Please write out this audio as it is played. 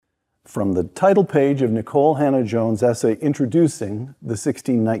from the title page of Nikole Hannah-Jones' essay introducing the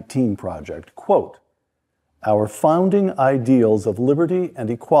 1619 Project, quote, "Our founding ideals of liberty and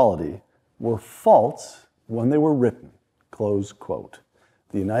equality were false when they were written," close quote.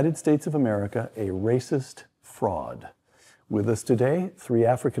 The United States of America, a racist fraud. With us today, three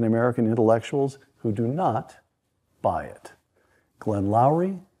African-American intellectuals who do not buy it. Glenn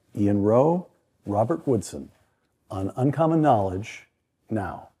Loury, Ian Rowe, Robert Woodson, on Uncommon Knowledge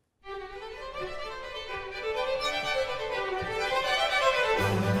now.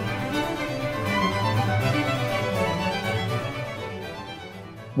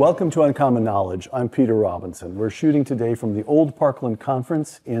 Welcome to Uncommon Knowledge. I'm Peter Robinson. We're shooting today from the Old Parkland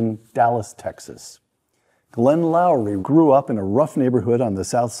Conference in Dallas, Texas. Glenn Loury grew up in a rough neighborhood on the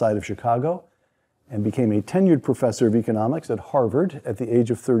south side of Chicago and became a tenured professor of economics at Harvard at the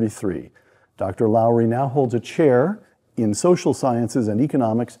age of 33. Dr. Loury now holds a chair in social sciences and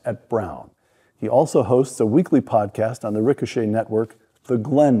economics at Brown. He also hosts a weekly podcast on the Ricochet Network, The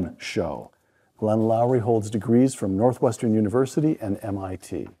Glenn Show. Glenn Loury holds degrees from Northwestern University and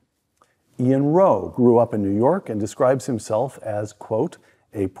MIT. Ian Rowe grew up in New York and describes himself as, quote,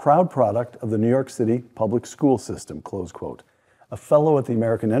 "a proud product of the New York City public school system," close quote. A fellow at the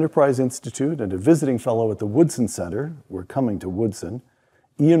American Enterprise Institute and a visiting fellow at the Woodson Center, we're coming to Woodson,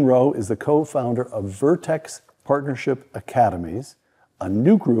 Ian Rowe is the co-founder of Vertex Partnership Academies, a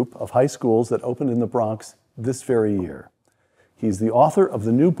new group of high schools that opened in the Bronx this very year. He's the author of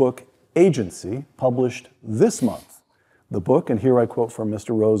the new book, Agency, published this month. The book, and here I quote from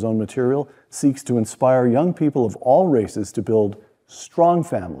Mr. Rowe's own material, seeks to inspire young people of all races to build strong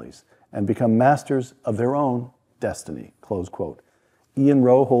families and become masters of their own destiny, close quote. Ian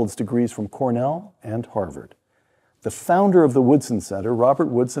Rowe holds degrees from Cornell and Harvard. The founder of the Woodson Center, Robert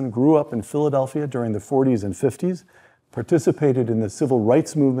Woodson, grew up in Philadelphia during the 40s and 50s, participated in the civil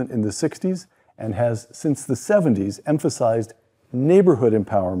rights movement in the 60s, and has since the 70s emphasized neighborhood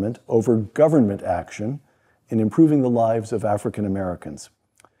empowerment over government action in improving the lives of African Americans.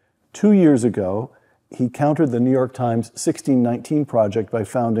 2 years ago, he countered the New York Times 1619 Project by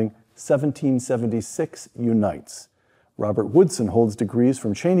founding 1776 Unites. Robert Woodson holds degrees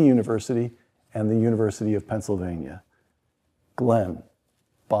from Cheyney University and the University of Pennsylvania. Glenn,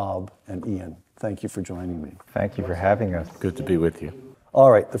 Bob, and Ian, thank you for joining me. Thank you for having us. Good to be with you. All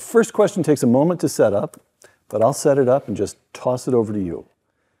right, the first question takes a moment to set up, but I'll set it up and just toss it over to you.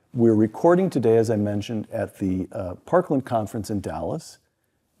 We're recording today, as I mentioned, at the Parkland Conference in Dallas,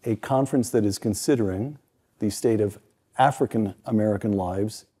 a conference that is considering the state of African American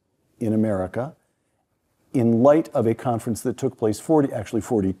lives in America in light of a conference that took place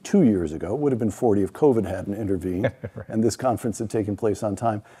 42 years ago. It would have been 40 if COVID hadn't intervened, right. And this conference had taken place on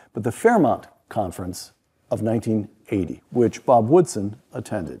time. But the Fairmont Conference of 1980, which Bob Woodson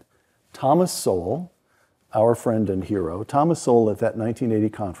attended. Thomas Sowell, our friend and hero, Thomas Sowell at that 1980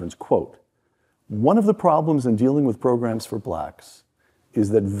 conference, quote, "One of the problems in dealing with programs for blacks is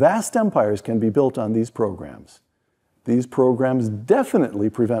that vast empires can be built on these programs. These programs definitely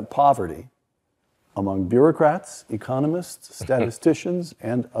prevent poverty among bureaucrats, economists, statisticians,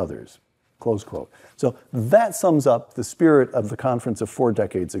 and others," close quote. So that sums up the spirit of the conference of 4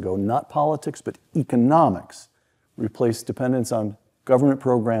 decades ago. Not politics, but economics replaced dependence on government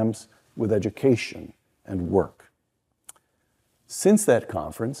programs with education and work. Since that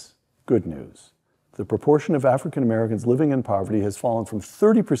conference, good news. The proportion of African Americans living in poverty has fallen from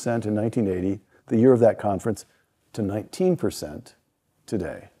 30% in 1980, the year of that conference, to 19%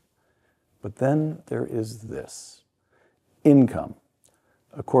 today. But then there is this. Income.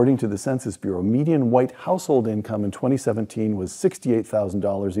 According to the Census Bureau, median white household income in 2017 was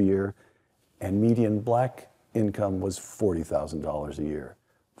 $68,000 a year, and median black income was $40,000 a year.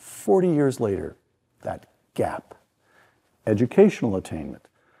 40 years later, that gap. Educational attainment.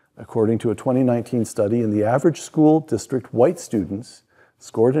 According to a 2019 study, in the average school district, white students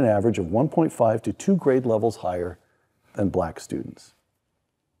scored an average of 1.5 to 2 grade levels higher than black students.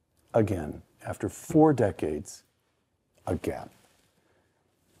 Again, after 4 decades, a gap.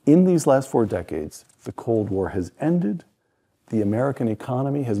 In these last 4 decades, the Cold War has ended, the American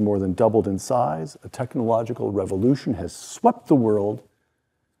economy has more than doubled in size, a technological revolution has swept the world,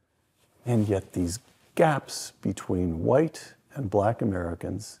 and yet these gaps between white and black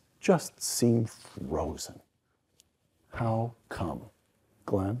Americans just seem frozen. How come?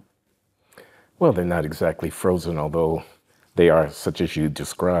 Glenn? Well, they're not exactly frozen, although they are such as you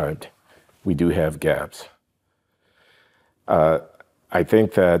described. We do have gaps. I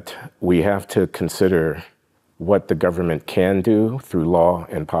think that we have to consider what the government can do through law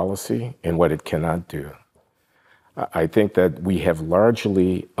and policy and what it cannot do. I think that we have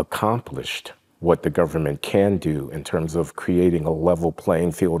largely accomplished what the government can do in terms of creating a level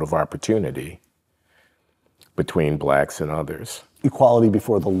playing field of opportunity between blacks and others. Equality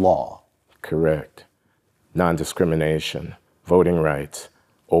before the law. Correct. Non-discrimination, voting rights,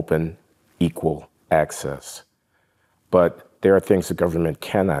 open, equal access. But there are things the government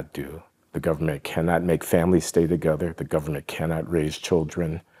cannot do. The government cannot make families stay together. The government cannot raise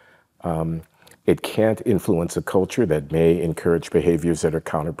children. It can't influence a culture that may encourage behaviors that are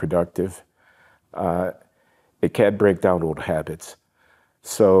counterproductive. It can't break down old habits.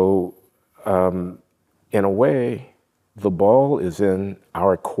 So, in a way, the ball is in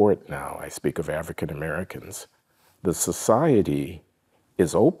our court now. I speak of African Americans. The society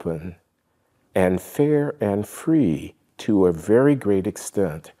is open and fair and free to a very great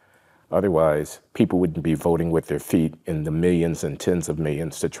extent. Otherwise, people wouldn't be voting with their feet in the millions and tens of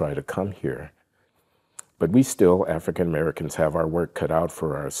millions to try to come here. But we still, African Americans, have our work cut out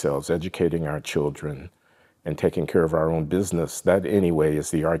for ourselves, educating our children and taking care of our own business. That, anyway, is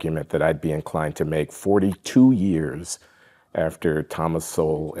the argument that I'd be inclined to make 42 years after Thomas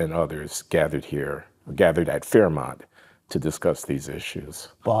Sowell and others gathered at Fairmont to discuss these issues.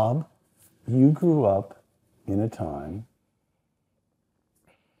 Bob, you grew up in a time,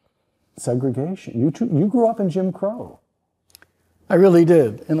 segregation. You grew up in Jim Crow. I really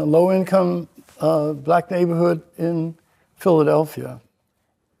did, in a low-income black neighborhood in Philadelphia.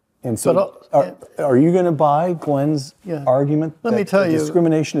 And so, are you going to buy Glenn's argument Let me tell you,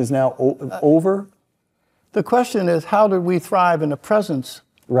 discrimination is now over? The question is, how did we thrive in the presence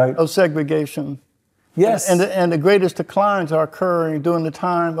of segregation? Yes. And the greatest declines are occurring during the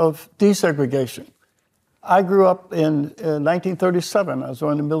time of desegregation. I grew up in 1937. I was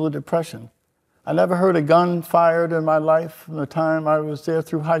during the middle of the Depression. I never heard a gun fired in my life from the time I was there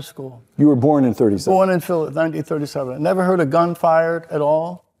through high school. You were born in 37? Born in 1937. I never heard a gun fired at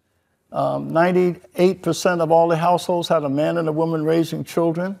all. 98% of all the households had a man and a woman raising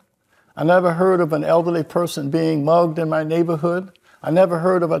children. I never heard of an elderly person being mugged in my neighborhood. I never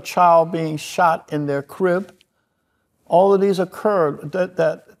heard of a child being shot in their crib. All of these occurred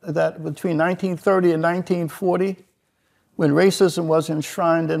that between 1930 and 1940, when racism was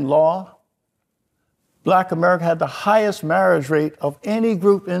enshrined in law. Black America had the highest marriage rate of any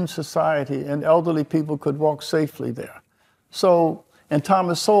group in society, and elderly people could walk safely there. So, and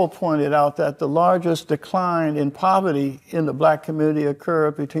Thomas Sowell pointed out that the largest decline in poverty in the black community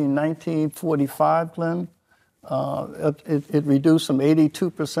occurred between 1945, Glenn. It reduced from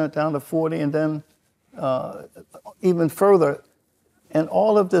 82% down to 40, and then even further. And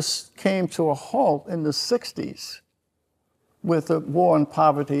all of this came to a halt in the 60s with the war on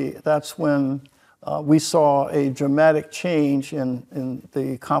poverty. That's when we saw a dramatic change in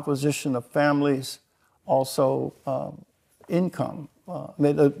the composition of families, also income,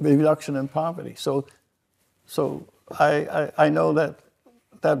 made a reduction in poverty. So I know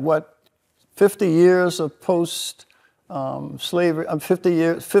that what 50 years of post slavery,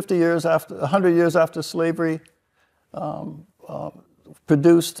 100 years after slavery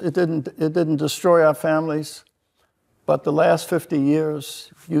produced, it didn't destroy our families. But the last 50 years,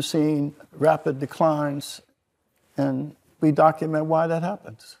 you've seen rapid declines, and we document why that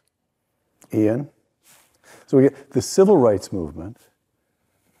happens. Ian? So the civil rights movement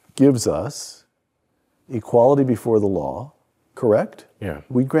gives us equality before the law, correct? Yeah.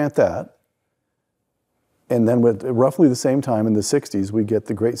 We grant that. And then at roughly the same time in the 60s, we get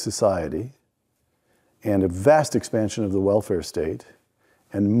the Great Society and a vast expansion of the welfare state.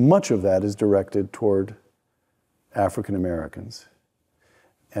 And much of that is directed toward African Americans.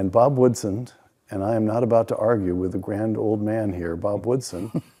 And Bob Woodson, and I am not about to argue with the grand old man here, Bob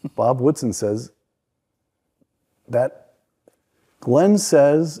Woodson, Bob Woodson says that Glenn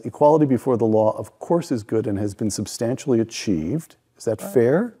says equality before the law, of course, is good and has been substantially achieved. Is that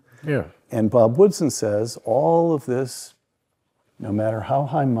fair? Yeah. And Bob Woodson says all of this, no matter how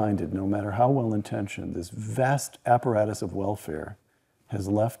high-minded, no matter how well-intentioned, this vast apparatus of welfare has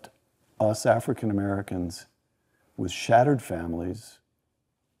left us African Americans with shattered families,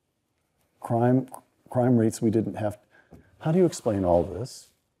 crime rates we didn't have. How do you explain all this?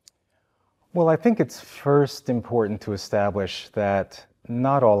 Well, I think it's first important to establish that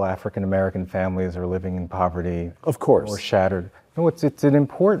not all African American families are living in poverty. Of course. Or shattered. No, it's an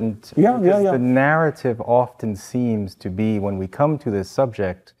important, because the narrative often seems to be, when we come to this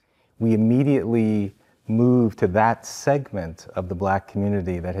subject, we immediately move to that segment of the black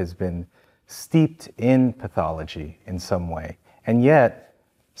community that has been steeped in pathology in some way. And yet,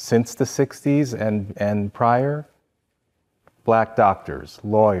 since the 60s and prior, black doctors,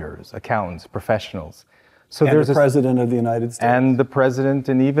 lawyers, accountants, professionals, So and there's the President of the United States. and the President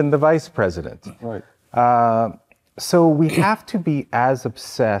and even the Vice President. Right. So we have to be as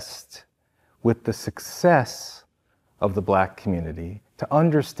obsessed with the success of the Black community to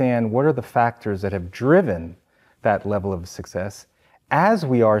understand what are the factors that have driven that level of success, as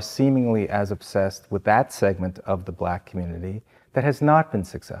we are seemingly as obsessed with that segment of the Black community that has not been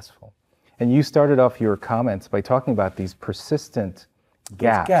successful. And you started off your comments by talking about these persistent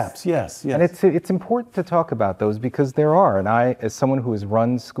gaps. Gaps, yes, yes. And it's important to talk about those because there are. And I, as someone who has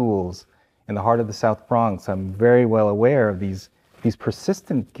run schools in the heart of the South Bronx, I'm very well aware of these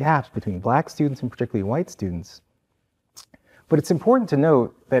persistent gaps between Black students and particularly white students. But it's important to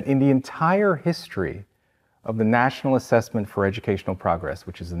note that in the entire history of the National Assessment for Educational Progress,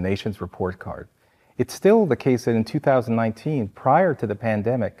 which is the nation's report card, it's still the case that in 2019, prior to the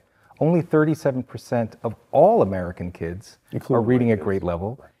pandemic, only 37% of all American kids are reading at grade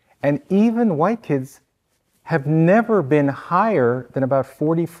level. And even white kids have never been higher than about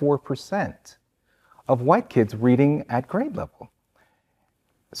 44% of white kids reading at grade level.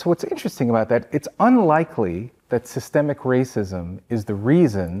 So what's interesting about that, it's unlikely that systemic racism is the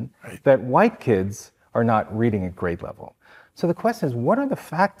reason that white kids are not reading at grade level. So the question is, what are the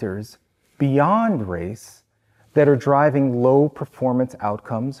factors beyond race that are driving low performance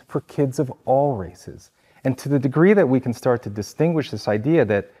outcomes for kids of all races? And to the degree that we can start to distinguish this idea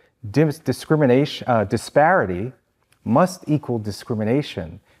that disparity must equal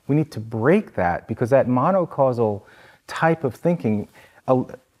discrimination, we need to break that, because that monocausal type of thinking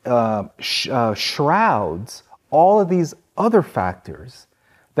shrouds all of these other factors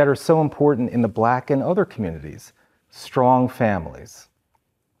that are so important in the Black and other communities: strong families,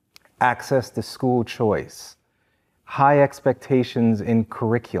 access to school choice, high expectations in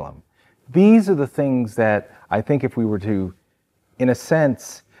curriculum. These are the things that I think if we were to, in a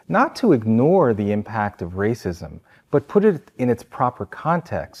sense, not to ignore the impact of racism, but put it in its proper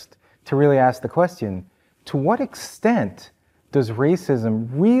context, to really ask the question, to what extent does racism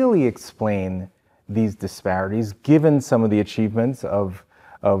really explain these disparities, given some of the achievements of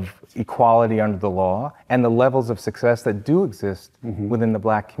equality under the law and the levels of success that do exist within the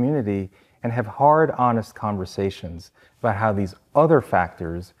Black community, and have hard, honest conversations about how these other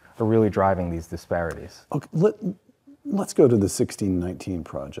factors are really driving these disparities. Okay, let's go to the 1619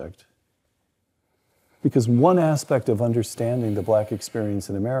 Project. Because one aspect of understanding the Black experience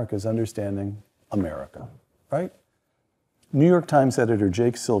in America is understanding America, right? New York Times editor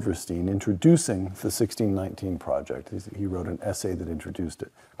Jake Silverstein, introducing the 1619 Project, he wrote an essay that introduced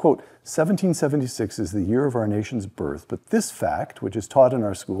it. Quote, 1776 is the year of our nation's birth, but this fact, which is taught in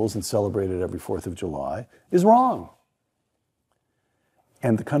our schools and celebrated every 4th of July, is wrong.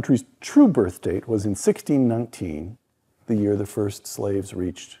 And the country's true birth date was in 1619, the year the first slaves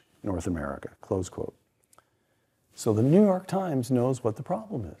reached North America, close quote. So the New York Times knows what the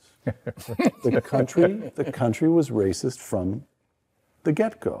problem is. The country was racist from the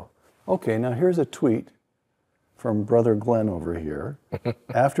get-go. Okay, now here's a tweet from Brother Glenn over here.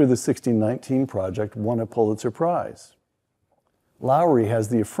 After the 1619 Project won a Pulitzer Prize, Lowry has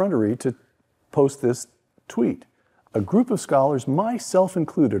the effrontery to post this tweet. A group of scholars, myself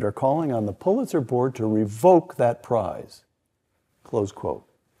included, are calling on the Pulitzer Board to revoke that prize. Close quote.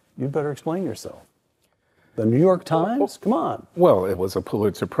 You'd better explain yourself. The New York Times? Come on. Well, it was a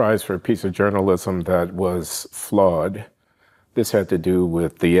Pulitzer Prize for a piece of journalism that was flawed. This had to do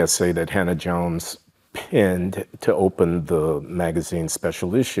with the essay that Hannah Jones penned to open the magazine's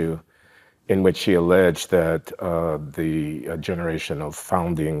special issue, in which she alleged that the generation of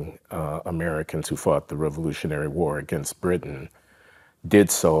founding Americans who fought the Revolutionary War against Britain did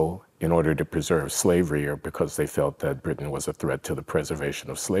so in order to preserve slavery, or because they felt that Britain was a threat to the preservation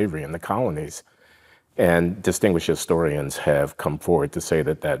of slavery in the colonies. And distinguished historians have come forward to say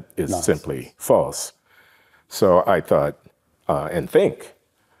that that is simply false. So I thought and think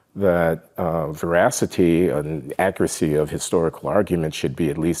that veracity and accuracy of historical argument should be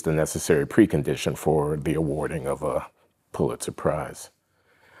at least a necessary precondition for the awarding of a Pulitzer Prize.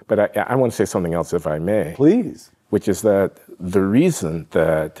 But I want to say something else, if I may. Please. Which is that the reason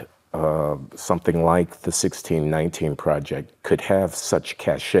that something like the 1619 Project could have such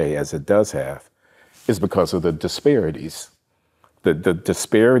cachet as it does have is because of the disparities. The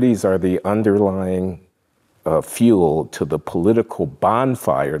disparities are the underlying fuel to the political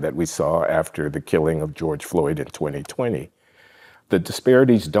bonfire that we saw after the killing of George Floyd in 2020. The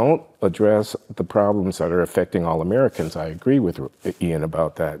disparities don't address the problems that are affecting all Americans. I agree with Ian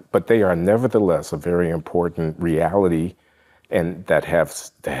about that, but they are nevertheless a very important reality, and that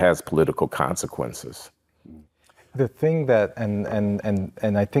has political consequences. The thing that,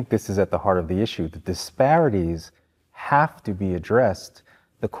 and I think this is at the heart of the issue, the disparities have to be addressed.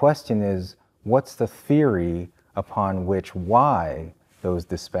 The question is, what's the theory upon which why those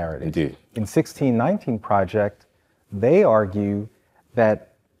disparities? Indeed. In 1619 Project, they argue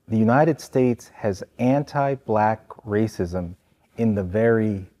that the United States has anti-Black racism in the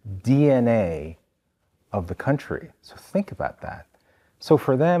very DNA of the country. So think about that. So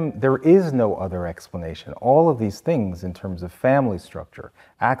for them, there is no other explanation. All of these things in terms of family structure,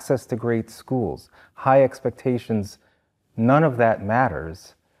 access to great schools, high expectations, none of that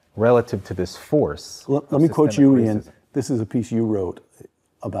matters relative to this force. Let me quote you, Ian. This is a piece you wrote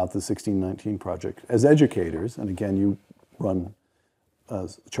about the 1619 Project. As educators, and again, you run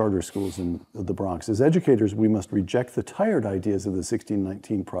charter schools in the Bronx, as educators, we must reject the tired ideas of the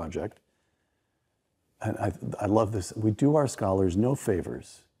 1619 Project. And I love this. We do our scholars no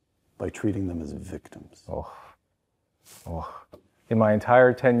favors by treating them as victims. In my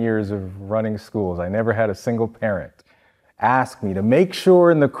entire 10 years of running schools, I never had a single parent ask me to make sure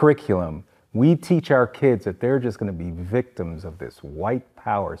in the curriculum we teach our kids that they're just going to be victims of this white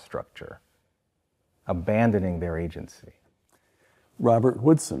power structure, abandoning their agency. Robert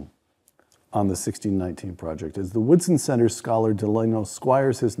Woodson on the 1619 Project. As the Woodson Center scholar Delano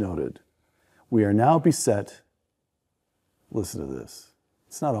Squires has noted, we are now beset, listen to this.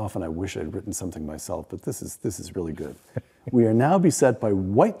 It's not often I wish I'd written something myself, but this is really good. We are now beset by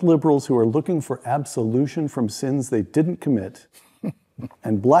white liberals who are looking for absolution from sins they didn't commit,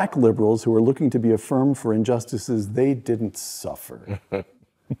 and Black liberals who are looking to be affirmed for injustices they didn't suffer.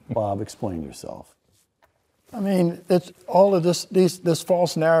 Bob, explain yourself. I mean, it's all of this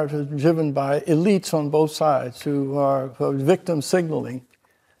false narrative driven by elites on both sides who are victim signaling.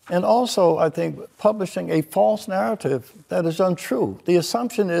 And also, I think, publishing a false narrative that is untrue. The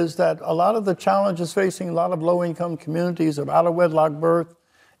assumption is that a lot of the challenges facing a lot of low-income communities of out-of-wedlock birth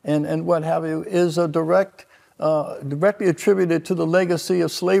and what have you is a directly attributed to the legacy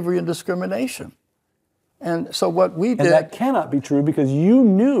of slavery and discrimination. And so what we did... And that cannot be true because you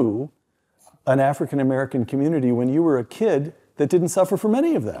knew an African-American community when you were a kid that didn't suffer from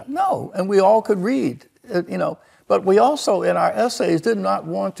any of that. No, and we all could read, you know. But we also, in our essays, did not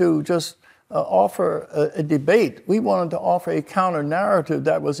want to just offer a debate. We wanted to offer a counter-narrative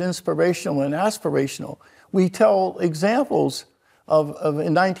that was inspirational and aspirational. We tell examples of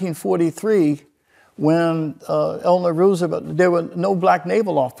in 1943, when Eleanor Roosevelt, there were no Black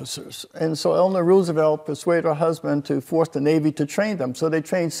naval officers. And so Eleanor Roosevelt persuaded her husband to force the Navy to train them. So they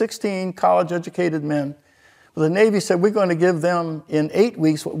trained 16 college-educated men. Well, the Navy said, we're going to give them in 8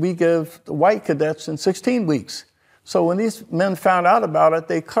 weeks what we give the white cadets in 16 weeks. So when these men found out about it,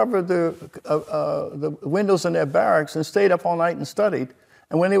 they covered the windows in their barracks and stayed up all night and studied.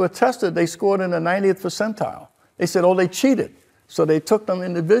 And when they were tested, they scored in the 90th percentile. They said, oh, they cheated. So they took them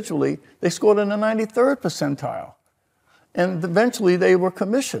individually. They scored in the 93rd percentile. And eventually they were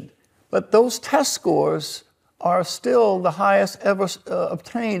commissioned. But those test scores are still the highest ever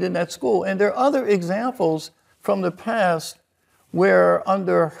obtained in that school. And there are other examples from the past where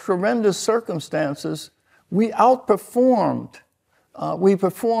under horrendous circumstances, we outperformed. We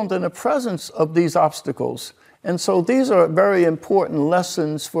performed in the presence of these obstacles. And so these are very important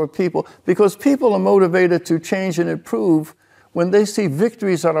lessons for people because people are motivated to change and improve when they see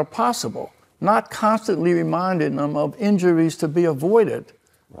victories that are possible, not constantly reminding them of injuries to be avoided.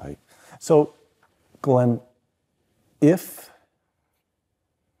 Right. So, Glenn, if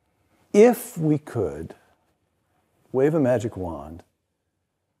we could wave a magic wand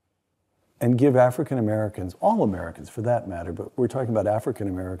and give African Americans, all Americans for that matter, but we're talking about African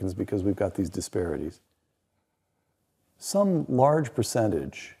Americans because we've got these disparities, some large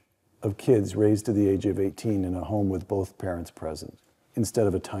percentage of kids raised to the age of 18 in a home with both parents present, instead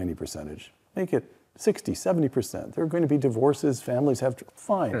of a tiny percentage. Make it 60, 70%. There are going to be divorces, families have to,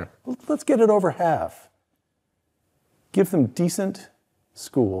 fine. Sure. Let's get it over half. Give them decent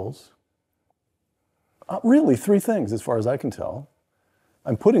schools. Really, three things as far as I can tell.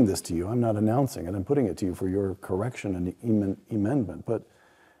 I'm putting this to you, I'm not announcing it, I'm putting it to you for your correction and amendment.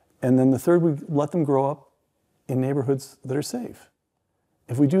 And then the third, we let them grow up in neighborhoods that are safe.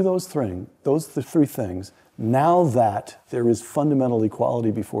 If we do those three things, now that there is fundamental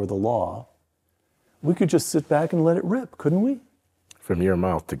equality before the law, we could just sit back and let it rip, couldn't we? From your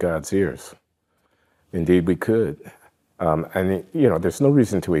mouth to God's ears. Indeed, we could. And, you know, there's no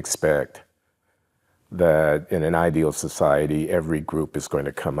reason to expect that in an ideal society, every group is going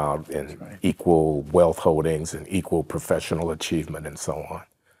to come out in equal wealth holdings and equal professional achievement and so on.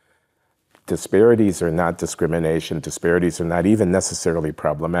 disparities are not discrimination. Disparities are not even necessarily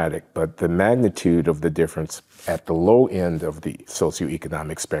problematic, but the magnitude of the difference at the low end of the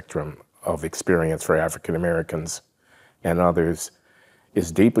socioeconomic spectrum of experience for African Americans and others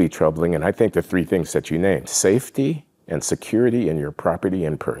is deeply troubling. And I think the three things that you named: safety and security in your property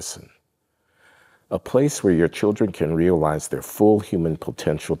and person. A place where your children can realize their full human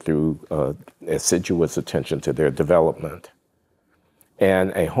potential through assiduous attention to their development.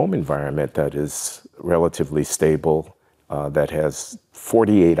 And a home environment that is relatively stable, that has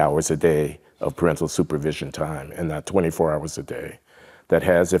 48 hours a day of parental supervision time and not 24 hours a day, that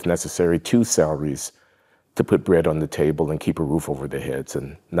has, if necessary, 2 salaries to put bread on the table and keep a roof over their heads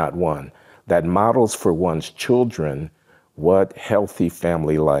and not one, that models for one's children what healthy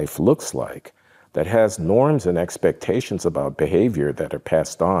family life looks like, that has norms and expectations about behavior that are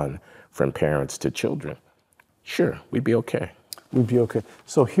passed on from parents to children. Sure, we'd be okay. We'd be okay.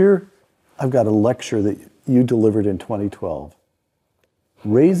 So here, I've got a lecture that you delivered in 2012.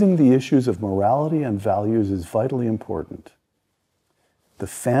 Raising the issues of morality and values is vitally important. The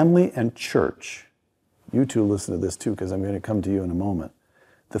family and church, you two listen to this too, because I'm going to come to you in a moment.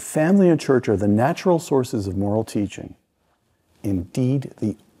 The family and church are the natural sources of moral teaching. Indeed,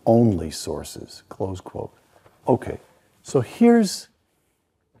 the only sources, close quote. Okay, so here's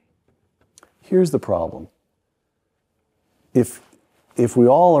the problem. If we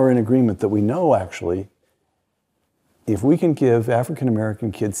all are in agreement that we know, actually, if we can give African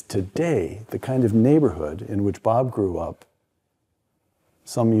American kids today the kind of neighborhood in which Bob grew up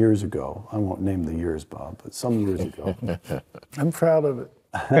some years ago, I won't name the years, Bob, but some years ago. I'm proud of it.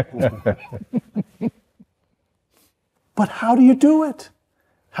 But how do you do it?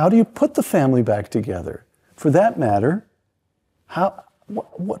 How do you put the family back together? For that matter,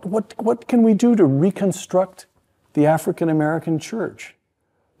 what can we do to reconstruct the African American church?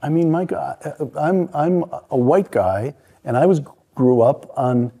 I mean, my God, I'm a white guy, and I grew up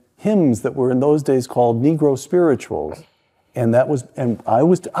on hymns that were in those days called Negro spirituals, and I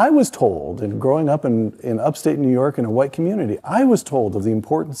was told, and growing up in upstate New York in a white community, I was told of the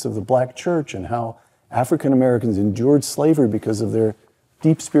importance of the black church and how African Americans endured slavery because of their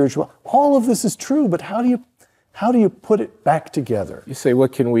deep spiritual. All of this is true, but how do you put it back together? You say,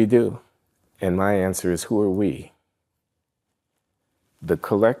 what can we do? And my answer is, who are we? The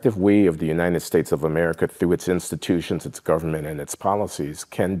collective we of the United States of America, through its institutions, its government, and its policies,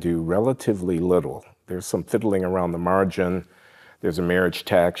 can do relatively little. There's some fiddling around the margin. There's a marriage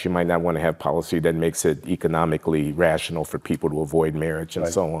tax. You might not want to have policy that makes it economically rational for people to avoid marriage and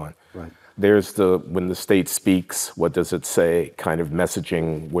so on. Right. There's when the state speaks, what does it say, kind of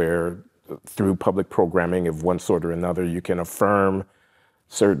messaging where through public programming of one sort or another, you can affirm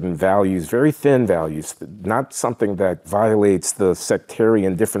certain values, very thin values, not something that violates the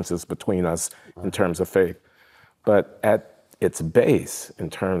sectarian differences between us in terms of faith, but at its base, in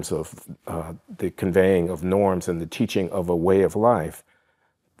terms of the conveying of norms and the teaching of a way of life,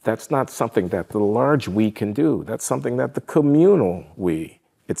 that's not something that the large we can do. That's something that the communal we,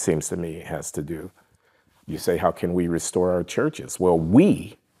 it seems to me, has to do. You say, how can we restore our churches? Well,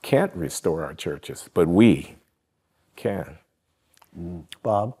 we can't restore our churches, but we can.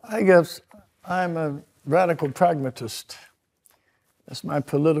 Bob? I guess I'm a radical pragmatist. That's my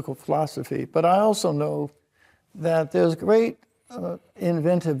political philosophy. But I also know that there's great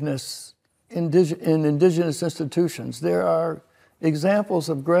inventiveness in indigenous institutions. There are examples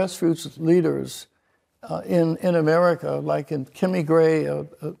of grassroots leaders in America, like in Kimmy Gray, a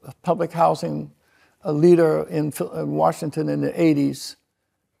public housing leader in Washington in the 80s.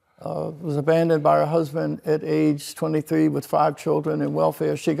 Was abandoned by her husband at age 23 with 5 children in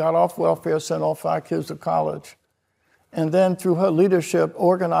welfare. She got off welfare, sent all 5 kids to college, and then through her leadership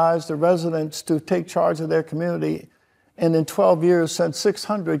organized the residents to take charge of their community, and in 12 years sent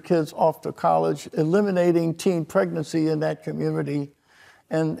 600 kids off to college, eliminating teen pregnancy in that community.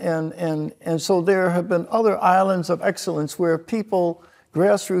 And so there have been other islands of excellence where people,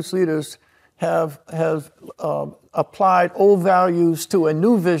 grassroots leaders, have applied old values to a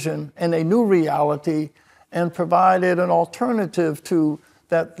new vision and a new reality and provided an alternative to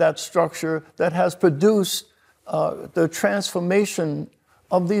that structure that has produced the transformation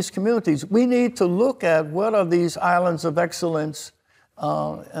of these communities. We need to look at what are these islands of excellence,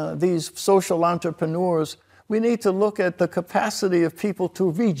 these social entrepreneurs. We need to look at the capacity of people to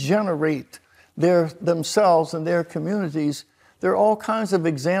regenerate themselves and their communities. There are all kinds of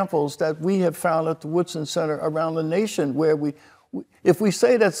examples that we have found at the Woodson Center around the nation where if we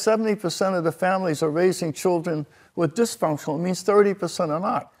say that 70% of the families are raising children with dysfunctional, it means 30% are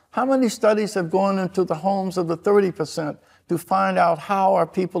not. How many studies have gone into the homes of the 30% to find out how are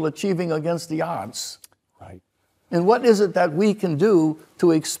people achieving against the odds. Right. And what is it that we can do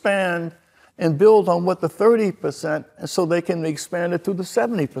to expand and build on what the 30%, and so they can expand it to the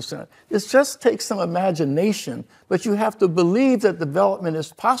 70%. It just takes some imagination, but you have to believe that development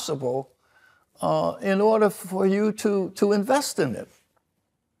is possible in order for you to invest in it.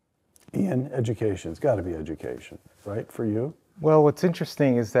 Ian, education. It's got to be education, right, for you? Well, what's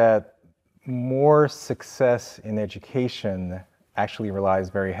interesting is that more success in education actually relies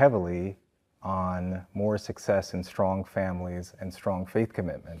very heavily on more success in strong families and strong faith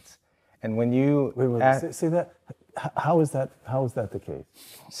commitments. And when you say that, how is that the case?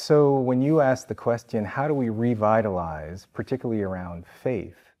 So when you ask the question, how do we revitalize, particularly around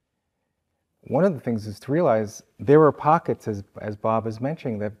faith? One of the things is to realize there are pockets, as Bob is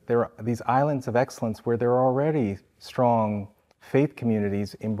mentioning, that there are these islands of excellence where there are already strong faith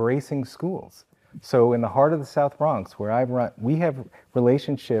communities embracing schools. So in the heart of the South Bronx, where I've run, we have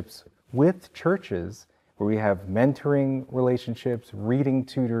relationships with churches where we have mentoring relationships, reading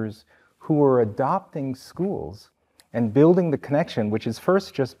tutors, who are adopting schools and building the connection, which is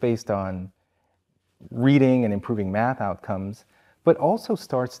first just based on reading and improving math outcomes, but also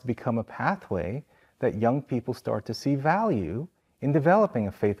starts to become a pathway that young people start to see value in developing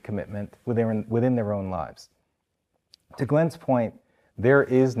a faith commitment within their own lives. To Glenn's point, there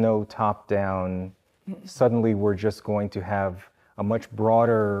is no top-down, suddenly we're just going to have a much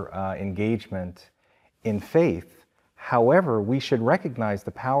broader engagement in faith. However, we should recognize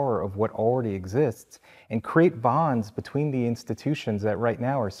the power of what already exists and create bonds between the institutions that right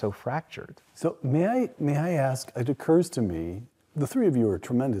now are so fractured. So may I ask, it occurs to me, the three of you are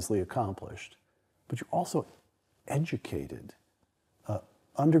tremendously accomplished, but you're also educated.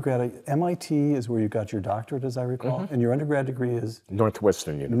 Undergrad, MIT is where you got your doctorate, as I recall, and your undergrad degree is?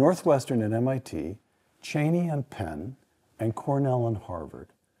 Northwestern University. Northwestern and MIT, Cheney and Penn, and Cornell and Harvard.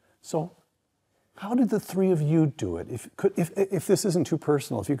 So how did the three of you do it? If this isn't too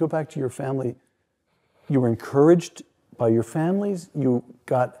personal, if you go back to your family, you were encouraged by your families, you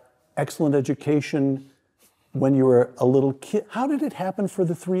got excellent education when you were a little kid. How did it happen for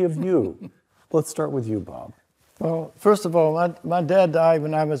the three of you? Let's start with you, Bob. Well, first of all, my dad died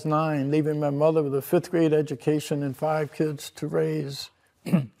when I was 9, leaving my mother with a 5th grade education and 5 kids to raise.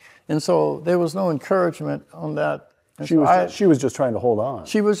 And so there was no encouragement on that. And She was just trying to hold on.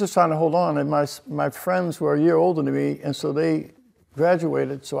 She was just trying to hold on, and my friends were a year older than me, and so they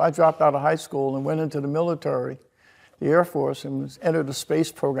graduated. So I dropped out of high school and went into the military, the Air Force, and entered the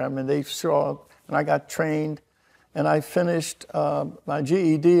space program, and they saw, and I got trained, and I finished my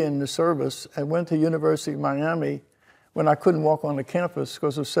GED in the service and went to University of Miami when I couldn't walk on the campus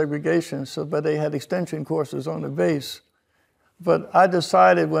because of segregation, but they had extension courses on the base. But I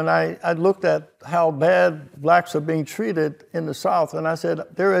decided when I looked at how bad blacks are being treated in the South, and I said,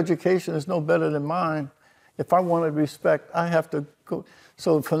 their education is no better than mine. If I wanted respect, I have to go.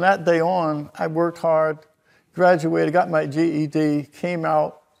 So from that day on, I worked hard, graduated, got my GED, came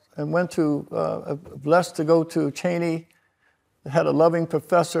out, and went to, blessed to go to Cheney. I had a loving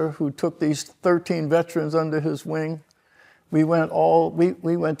professor who took these 13 veterans under his wing. We went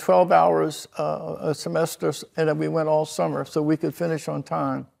 12 hours a semester, and then we went all summer so we could finish on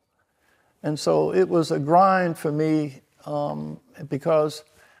time. And so it was a grind for me because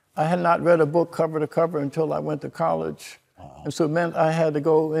I had not read a book cover to cover until I went to college. Wow. And so it meant I had to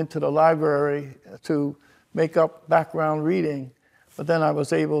go into the library to make up background reading. But then I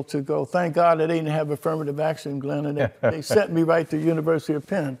was able to go, thank God they didn't have affirmative action, Glenn, and they sent me right to University of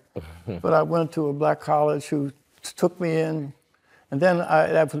Penn. But I went to a black college who took me in, and then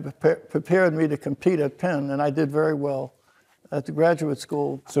that prepared me to compete at Penn, and I did very well at the graduate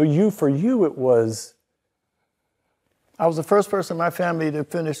school. So for you it was? I was the first person in my family to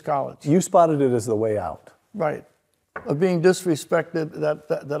finish college. You spotted it as the way out. Right. Of being disrespected,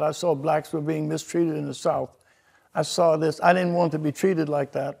 that I saw blacks were being mistreated in the South. I saw this. I didn't want to be treated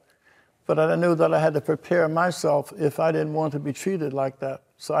like that, but I knew that I had to prepare myself if I didn't want to be treated like that.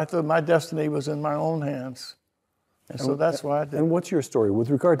 So I thought my destiny was in my own hands. And so that's why I did. And what's your story with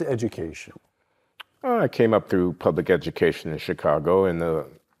regard to education? I came up through public education in Chicago in the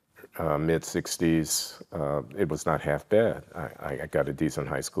mid-'60s. It was not half bad. I got a decent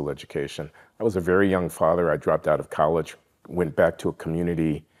high school education. I was a very young father. I dropped out of college, went back to a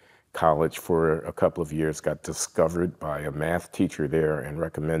community college for a couple of years, got discovered by a math teacher there and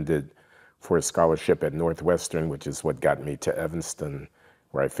recommended for a scholarship at Northwestern, which is what got me to Evanston,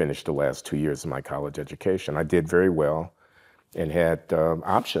 where I finished the last 2 years of my college education. I did very well and had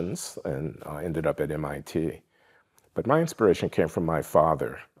options and ended up at MIT. But my inspiration came from my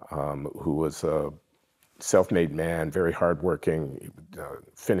father, who was a self-made man, very hardworking,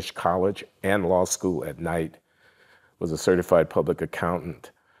 finished college and law school at night, was a certified public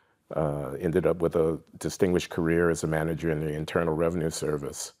accountant, ended up with a distinguished career as a manager in the Internal Revenue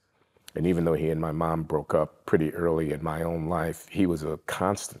Service. And even though he and my mom broke up pretty early in my own life, he was a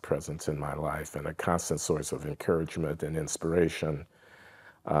constant presence in my life and a constant source of encouragement and inspiration,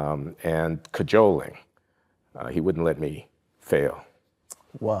 and cajoling. He wouldn't let me fail.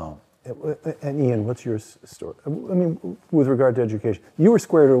 Wow. And Ian, what's your story? I mean, with regard to education, you were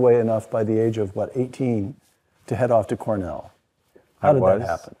squared away enough by the age of, what, 18 to head off to Cornell. How did that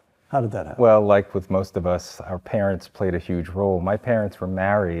happen? How did that happen? Well, like with most of us, our parents played a huge role. My parents were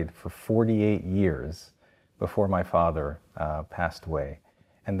married for 48 years before my father passed away.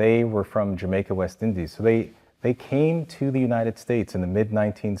 And they were from Jamaica, West Indies. So they came to the United States in the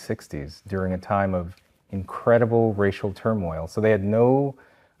mid-1960s during a time of incredible racial turmoil. So they had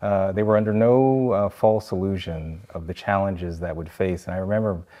they were under no false illusion of the challenges that would face. And I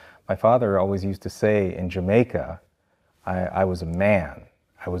remember my father always used to say in Jamaica, I was a man.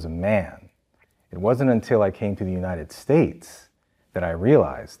 I was a man. It wasn't until I came to the United States that I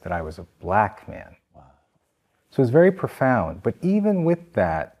realized that I was a black man. Wow. So it was very profound. But even with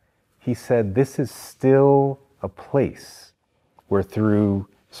that, he said, this is still a place where through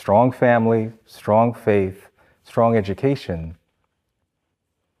strong family, strong faith, strong education,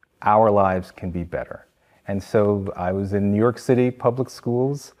 our lives can be better. And so I was in New York City public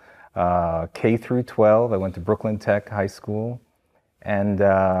schools, K through 12. I went to Brooklyn Tech High School. And,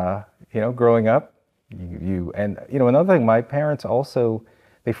 growing up, another thing, my parents also,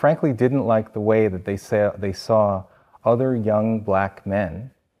 they frankly didn't like the way that they saw other young black men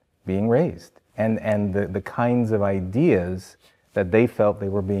being raised and the kinds of ideas that they felt they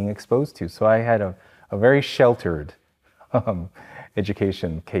were being exposed to. So I had a very sheltered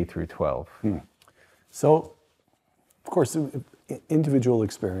education, K through 12. So, of course, individual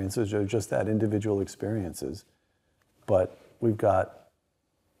experiences are just that, individual experiences. But we've got,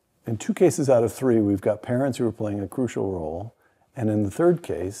 in 2 cases out of 3, we've got parents who are playing a crucial role. And in the third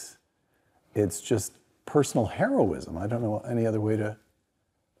case, it's just personal heroism. I don't know any other way to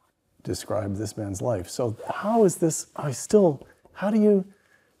describe this man's life. So how is this, how do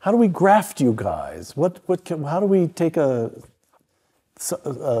we graft you guys? How do we take a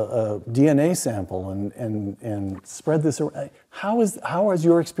DNA sample and spread this around? How is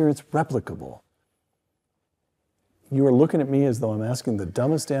your experience replicable? You are looking at me as though I'm asking the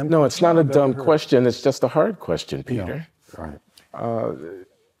dumbest damn question. No, it's not a dumb question. It's just a hard question, Peter. Yeah. All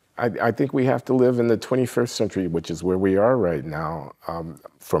right. I think we have to live in the 21st century, which is where we are right now.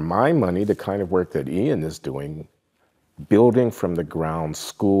 For my money, the kind of work that Ian is doing, building from the ground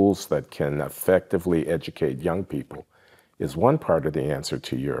schools that can effectively educate young people, is one part of the answer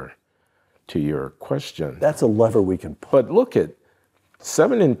to your question. That's a lever we can pull. But look at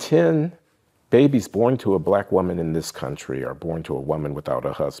 7 in 10 babies born to a black woman in this country are born to a woman without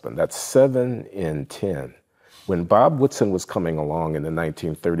a husband. That's 7 in 10. When Bob Woodson was coming along in the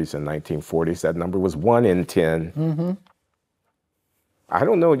 1930s and 1940s, that number was 1 in 10. Mm-hmm. I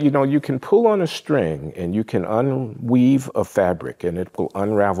don't know, you can pull on a string and you can unweave a fabric and it will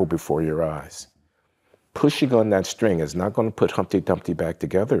unravel before your eyes. Pushing on that string is not going to put Humpty Dumpty back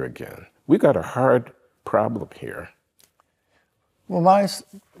together again. We got a hard problem here. Well,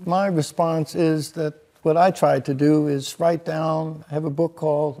 my response is that what I tried to do is write down, I have a book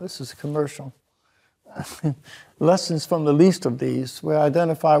called, this is a commercial, Lessons from the Least of These, where I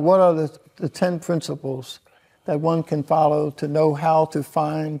identify what are the 10 principles that one can follow to know how to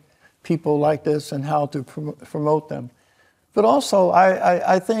find people like this and how to promote them. But also,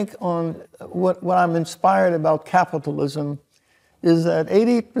 I think on what I'm inspired about capitalism is that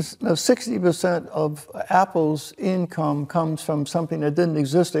 60% of Apple's income comes from something that didn't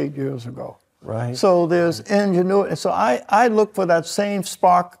exist 8 years ago. Right. So there's ingenuity. So I look for that same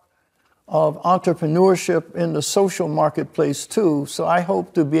spark of entrepreneurship in the social marketplace too. So I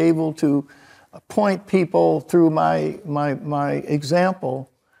hope to be able to point people through my example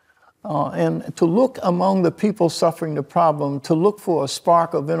and to look among the people suffering the problem, to look for a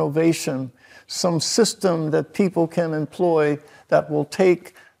spark of innovation, some system that people can employ that will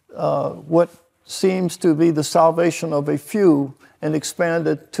take what seems to be the salvation of a few and expand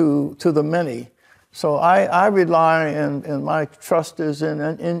it to the many. So I rely and my trust is in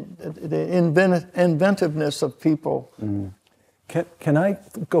the inventiveness of people. Mm. Can I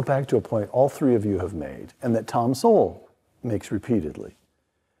go back to a point all 3 of you have made and that Tom Sowell makes repeatedly?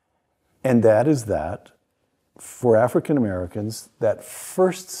 And that is that for African Americans, that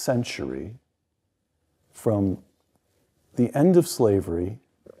first century from the end of slavery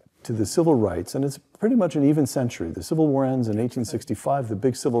to the civil rights, and it's pretty much an even century. The Civil War ends in 1865. The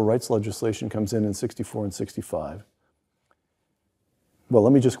big civil rights legislation comes in 64 and 65. Well,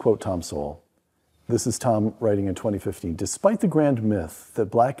 let me just quote Tom Sowell. This is Tom writing in 2015. Despite the grand myth that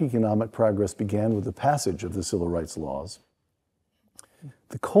black economic progress began with the passage of the civil rights laws,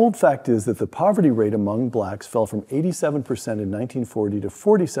 the cold fact is that the poverty rate among blacks fell from 87% in 1940 to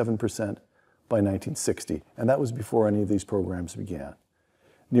 47% by 1960, and that was before any of these programs began.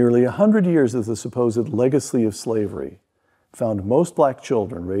 Nearly 100 years of the supposed legacy of slavery found most black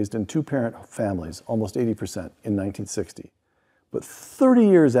children raised in two-parent families, almost 80%, in 1960. But 30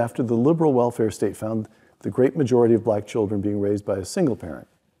 years after the liberal welfare state found the great majority of black children being raised by a single parent,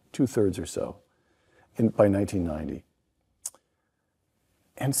 2/3 or so, by 1990.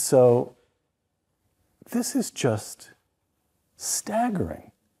 And so this is just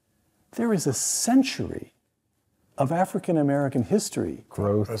staggering. There is a century of African American history.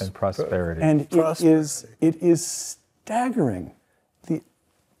 Growth and prosperity. And it is staggering.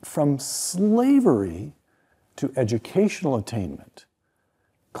 From slavery to educational attainment,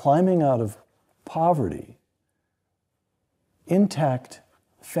 climbing out of poverty, intact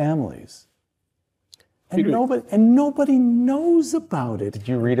families. And nobody knows about it. Did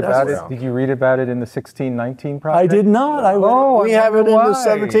you read about it? Did you read about it in the 1619 project? I did not. We have it in the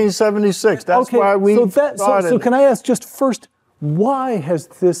 1776. That's why we started. So can I ask just first, why has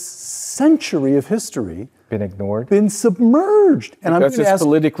this century of history been ignored? Been submerged? And because it's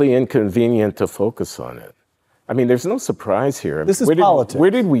politically inconvenient to focus on it. I mean, there's no surprise here. This is politics.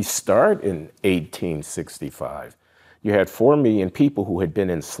 Where did we start in 1865? You had 4 million people who had been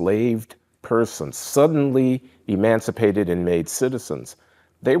enslaved persons, suddenly emancipated and made citizens.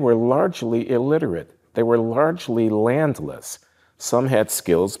 They were largely illiterate. They were largely landless. Some had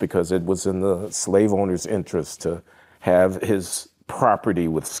skills because it was in the slave owner's interest to have his property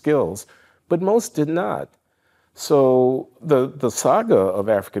with skills, but most did not. So the saga of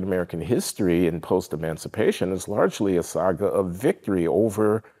African American history in post-emancipation is largely a saga of victory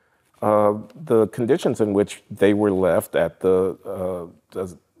over the conditions in which they were left at the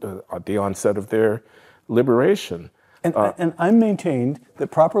onset of their liberation. And I maintained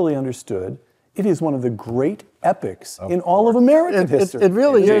that, properly understood, it is one of the great epics in all of American history. It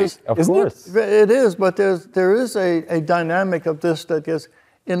really is. Of course. It is, but there is a dynamic of this that is,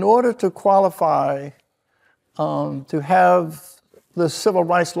 in order to qualify to have the civil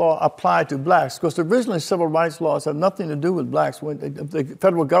rights law apply to blacks, because originally civil rights laws have nothing to do with blacks. When the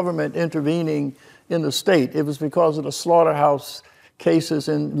federal government intervening in the state, it was because of the slaughterhouse cases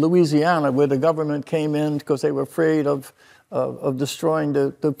in Louisiana where the government came in because they were afraid of destroying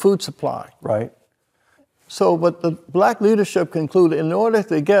the food supply. Right. So, but the black leadership concluded, in order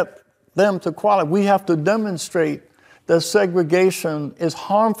to get them to qualify, we have to demonstrate that segregation is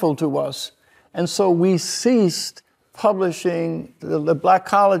harmful to us. And so we ceased publishing. The black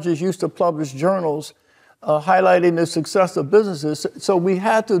colleges used to publish journals highlighting the success of businesses. So we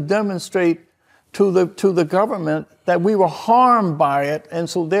had to demonstrate to the government that we were harmed by it, and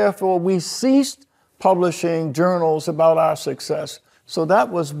so therefore we ceased publishing journals about our success. So that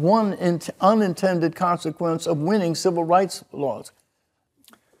was one unintended consequence of winning civil rights laws.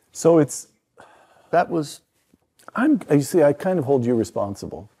 So that was. You see, I kind of hold you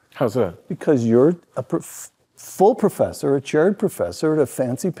responsible. How's that? Because you're a full professor, a chaired professor at a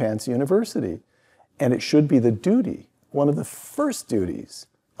fancy pants university, and it should be the duty, one of the first duties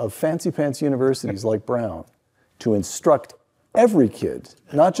of fancy pants universities like Brown, to instruct every kid,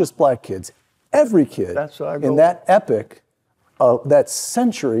 not just black kids, every kid in that epic, that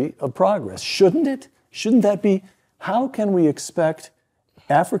century of progress. Shouldn't it? Shouldn't that be? How can we expect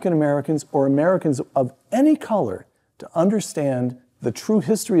African Americans or Americans of any color to understand the true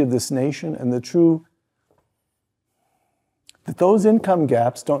history of this nation and that those income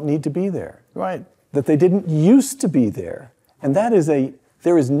gaps don't need to be there? Right. That they didn't used to be there. And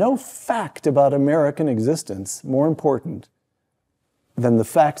there is no fact about American existence more important than the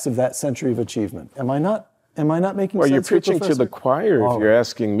facts of that century of achievement. Am I not making sense? Well, you're preaching Professor? to the choir if you're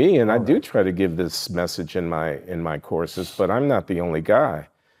asking me, and I do try to give this message in my courses, but I'm not the only guy.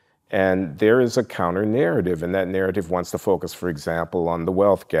 And there is a counter narrative, and that narrative wants to focus, for example, on the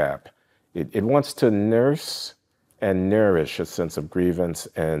wealth gap. It wants to nurse and nourish a sense of grievance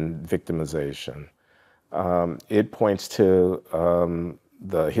and victimization. It points to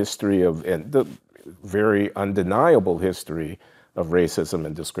the history and the very undeniable history of racism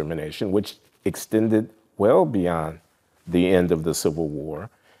and discrimination, which extended well beyond the end of the Civil War.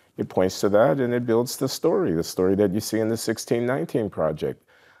 It points to that, and it builds the story that you see in the 1619 Project,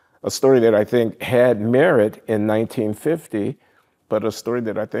 a story that I think had merit in 1950, but a story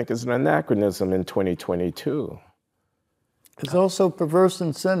that I think is an anachronism in 2022. It's also perverse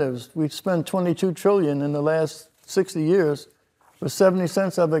incentives. We spent $22 trillion in the last 60 years, but 70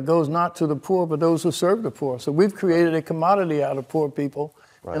 cents of it goes not to the poor, but those who serve the poor. So we've created a commodity out of poor people,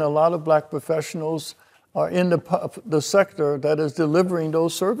 and a lot of black professionals are in the sector that is delivering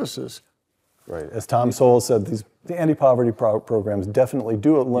those services. Right. As Tom Sowell said, the anti-poverty programs definitely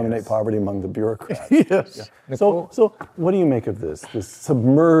do eliminate poverty among the bureaucrats. Yes. Yeah. So what do you make of this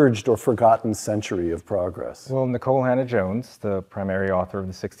submerged or forgotten century of progress? Well, Nicole Hannah-Jones, the primary author of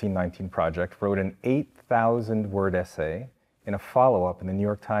the 1619 Project, wrote an 8,000-word essay in a follow-up in the New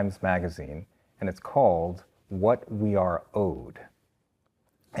York Times Magazine, and it's called What We Are Owed.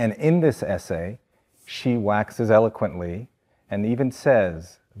 And in this essay, she waxes eloquently and even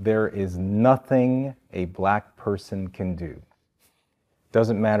says, there is nothing a black person can do.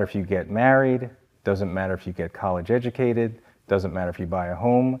 Doesn't matter if you get married, doesn't matter if you get college educated, doesn't matter if you buy a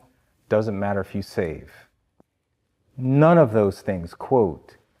home, doesn't matter if you save. None of those things,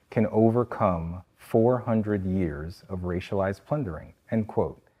 quote, can overcome 400 years of racialized plundering, end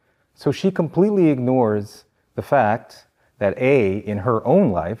quote. So she completely ignores the fact that A, in her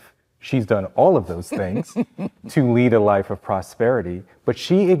own life, she's done all of those things to lead a life of prosperity, but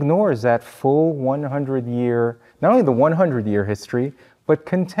she ignores that full 100-year, not only the 100-year history, but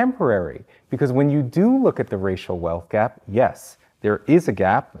contemporary. Because when you do look at the racial wealth gap, yes, there is a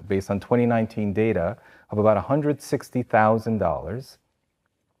gap based on 2019 data of about $160,000.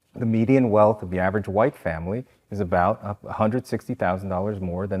 The median wealth of the average white family is about $160,000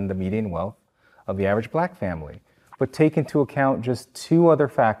 more than the median wealth of the average black family. But take into account just two other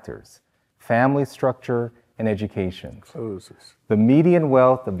factors, family structure and education. The median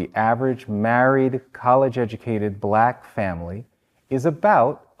wealth of the average married, college-educated black family is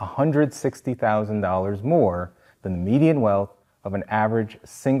about $160,000 more than the median wealth of an average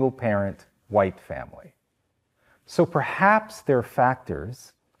single-parent white family. So perhaps there are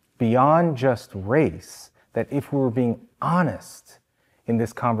factors beyond just race that if we were being honest in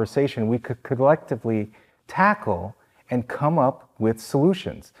this conversation, we could collectively tackle and come up with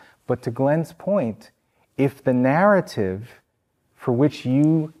solutions. But to Glenn's point, if the narrative for which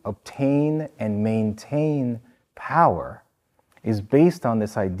you obtain and maintain power is based on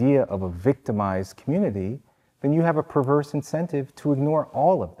this idea of a victimized community, then you have a perverse incentive to ignore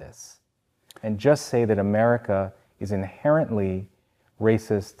all of this and just say that America is inherently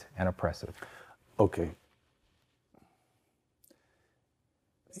racist and oppressive. Okay.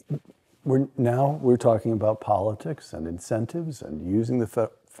 We're talking about politics and incentives and using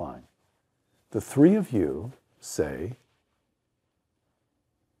fine. The three of you say,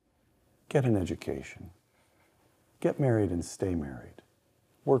 get an education, get married and stay married,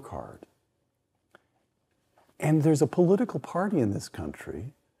 work hard. And there's a political party in this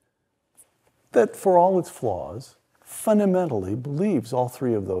country that, for all its flaws, fundamentally believes all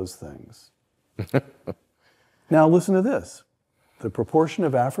three of those things. Now listen to this. The proportion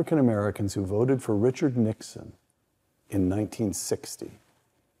of African Americans who voted for Richard Nixon in 1960,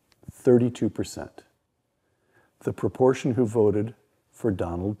 32%. The proportion who voted for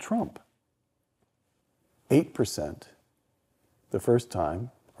Donald Trump, 8% the first time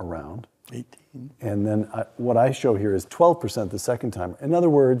around. 18. And then what I show here is 12% the second time. In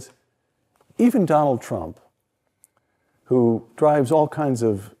other words, even Donald Trump, who drives all kinds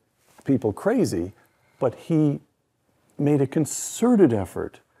of people crazy, but he made a concerted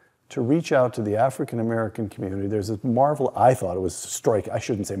effort to reach out to the African American community. There's this I thought it was striking, I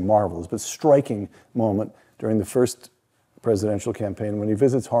shouldn't say marvelous, but striking moment during the first presidential campaign when he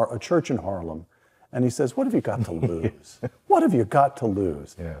visits a church in Harlem and he says, what have you got to lose? What have you got to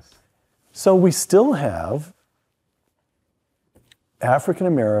lose? Yes. So we still have African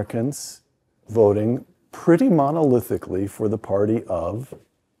Americans voting pretty monolithically for the party of,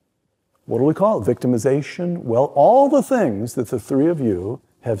 what do we call it? Victimization? Well, all the things that the three of you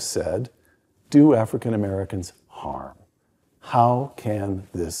have said do African Americans harm. How can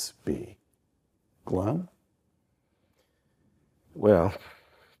this be? Glenn? Well,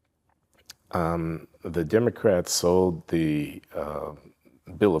 the Democrats sold the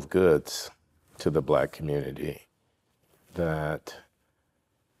bill of goods to the black community that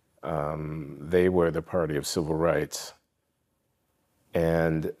they were the party of civil rights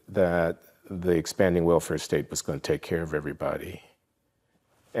and that the expanding welfare state was going to take care of everybody.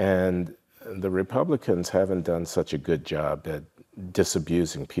 And the Republicans haven't done such a good job at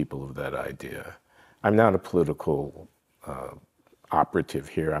disabusing people of that idea. I'm not a political operative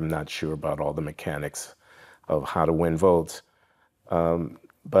here. I'm not sure about all the mechanics of how to win votes.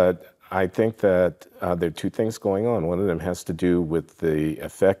 But I think that there are two things going on. One of them has to do with the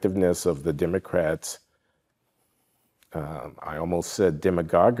effectiveness of the Democrats' I almost said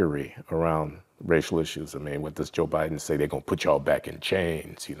demagoguery around racial issues. I mean, what does Joe Biden say? They're going to put y'all back in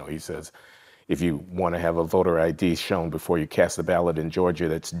chains. You know, he says, if you want to have a voter ID shown before you cast a ballot in Georgia,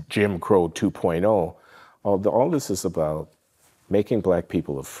 that's Jim Crow 2.0. All this is about making black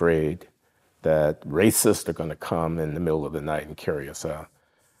people afraid that racists are going to come in the middle of the night and carry us out.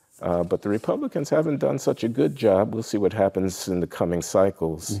 But the Republicans haven't done such a good job. We'll see what happens in the coming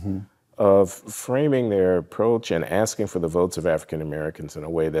cycles. Of framing their approach and asking for the votes of African Americans in a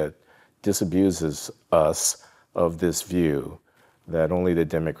way that disabuses us of this view that only the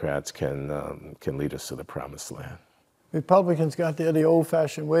Democrats can lead us to the promised land. Republicans got there the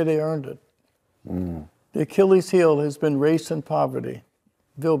old-fashioned way. They earned it. The Achilles heel has been race and poverty.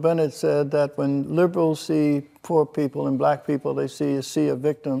 Bill Bennett said that when liberals see poor people and black people, they see a sea of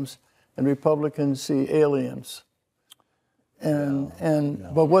victims, and Republicans see aliens.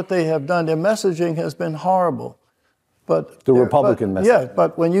 But what they have done, their messaging has been horrible. But the Republican message. Yeah,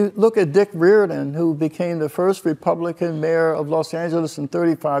 but when you look at Dick Riordan, who became the first Republican mayor of Los Angeles in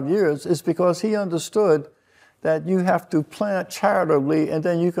 35 years, it's because he understood that you have to plant charitably and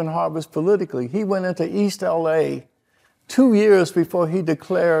then you can harvest politically. He went into East LA 2 years before he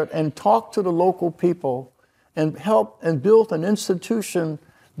declared and talked to the local people and helped and built an institution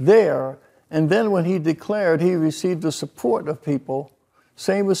there. And then when he declared, he received the support of people.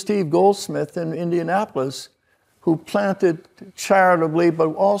 Same with Steve Goldsmith in Indianapolis, who planted charitably, but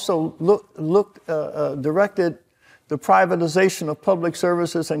also directed the privatization of public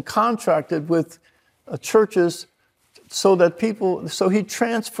services and contracted with churches so he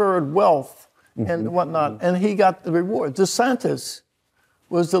transferred wealth and whatnot, and he got the reward. DeSantis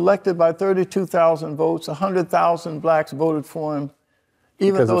was elected by 32,000 votes, 100,000 blacks voted for him.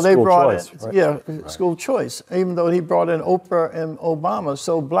 Even though they brought in, school choice, even though he brought in Oprah and Obama.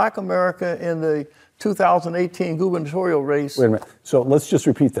 So black America in the 2018 gubernatorial race. Wait a minute. So let's just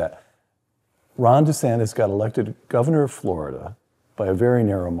repeat that. Ron DeSantis got elected governor of Florida by a very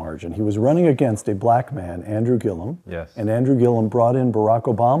narrow margin. He was running against a black man, Andrew Gillum. Yes. And Andrew Gillum brought in Barack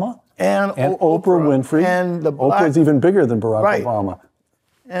Obama and Oprah Winfrey. And Oprah's even bigger than Barack Obama.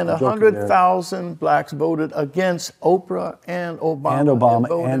 And 100,000 blacks voted against Oprah and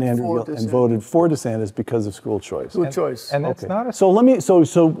Obama. And Andrew Gillum, and voted for DeSantis because of school choice. School choice. And it's not a... So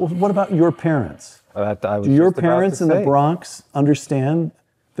what about your parents? Do your parents in the Bronx understand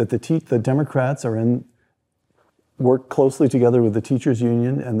that the Democrats work closely together with the teachers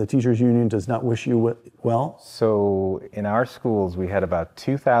union, and the teachers union does not wish you well? So in our schools, we had about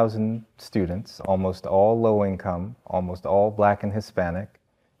 2,000 students, almost all low income, almost all black and Hispanic.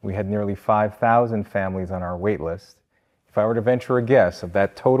 We had nearly 5,000 families on our wait list. If I were to venture a guess, of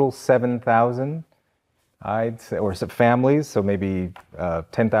that total 7,000, I'd say, or families, so maybe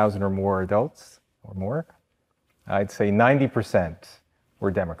 10,000 or more adults or more, I'd say 90%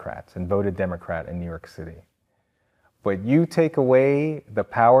 were Democrats and voted Democrat in New York City. But you take away the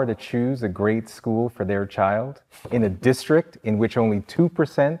power to choose a great school for their child in a district in which only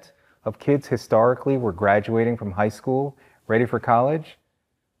 2% of kids historically were graduating from high school, ready for college.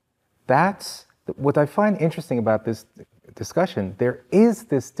 That's what I find interesting about this discussion. There is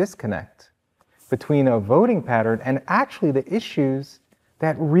this disconnect between a voting pattern and actually the issues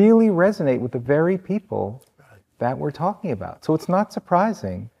that really resonate with the very people that we're talking about. So it's not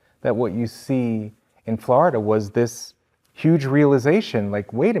surprising that what you see in Florida was this huge realization,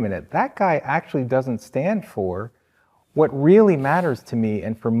 like, wait a minute, that guy actually doesn't stand for what really matters to me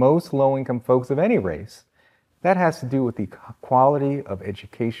and for most low-income folks of any race. That has to do with the quality of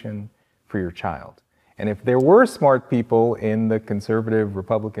education for your child. And if there were smart people in the conservative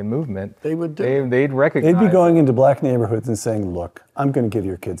Republican movement, they'd recognize. They'd be going into black neighborhoods and saying, look, I'm going to give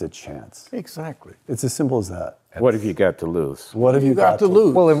your kids a chance. Exactly. It's as simple as that. What have you got to lose? What have you got to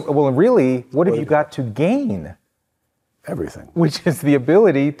lose? Well, really, what have you got to gain? Everything. Which is the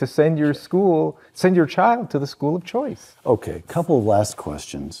ability to send your child to the school of choice. Okay, couple of last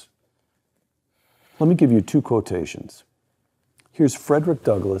questions. Let me give you two quotations. Here's Frederick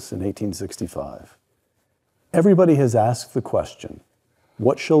Douglass in 1865. Everybody has asked the question,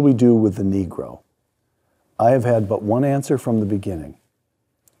 what shall we do with the Negro? I have had but one answer from the beginning.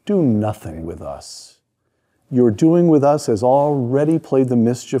 Do nothing with us. Your doing with us has already played the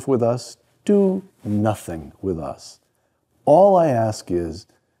mischief with us. Do nothing with us. All I ask is,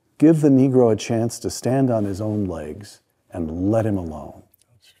 give the Negro a chance to stand on his own legs and let him alone.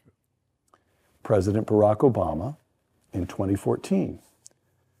 President Barack Obama in 2014,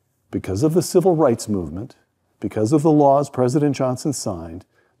 because of the civil rights movement, because of the laws President Johnson signed,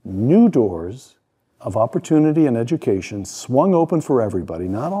 new doors of opportunity and education swung open for everybody,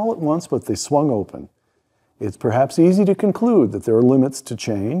 not all at once, but they swung open. It's perhaps easy to conclude that there are limits to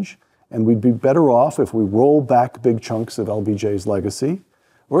change, and we'd be better off if we roll back big chunks of LBJ's legacy,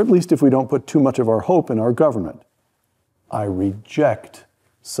 or at least if we don't put too much of our hope in our government. I reject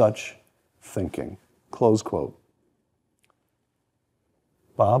such thinking. Close quote.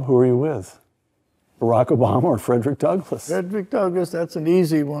 Bob, who are you with? Barack Obama or Frederick Douglass? Frederick Douglass, that's an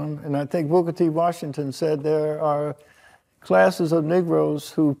easy one. And I think Booker T. Washington said there are classes of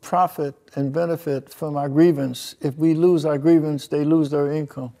Negroes who profit and benefit from our grievance. If we lose our grievance, they lose their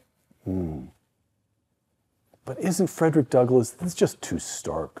income. But isn't Frederick Douglass, that's just too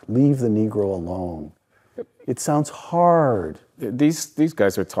stark. Leave the Negro alone. It sounds hard. These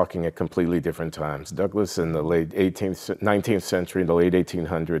guys are talking at completely different times. Douglass in the late 19th century, the late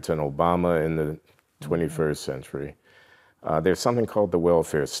 1800s, and Obama in the 21st century. There's something called the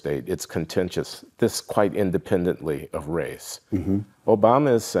welfare state. It's contentious, this quite independently of race.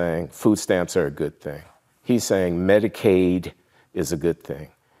 Obama is saying food stamps are a good thing. He's saying Medicaid is a good thing.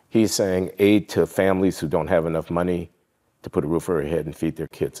 He's saying aid to families who don't have enough money to put a roof over their head and feed their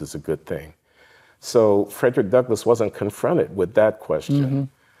kids is a good thing. So Frederick Douglass wasn't confronted with that question.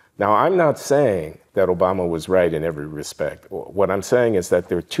 Now, I'm not saying that Obama was right in every respect. What I'm saying is that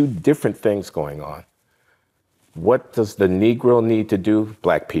there are two different things going on. What does the Negro need to do,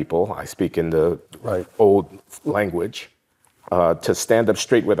 black people, I speak in the old language, to stand up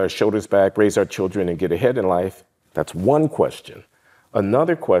straight with our shoulders back, raise our children, and get ahead in life? That's one question.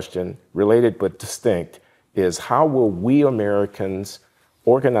 Another question, related but distinct, is how will we Americans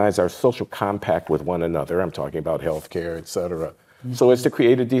organize our social compact with one another? I'm talking about healthcare, et cetera, so as to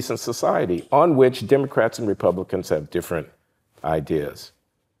create a decent society on which Democrats and Republicans have different ideas.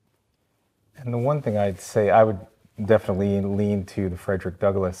 And the one thing I'd say, I would definitely lean to the Frederick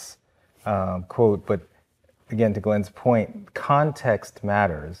Douglass quote, but again, to Glenn's point, context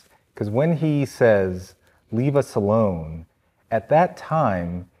matters, because when he says, leave us alone, at that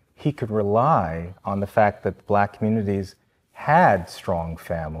time, he could rely on the fact that black communities had strong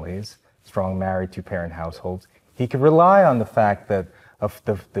families, strong married two-parent households. He could rely on the fact that of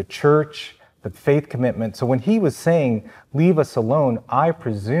the church, the faith commitment. So when he was saying, leave us alone, I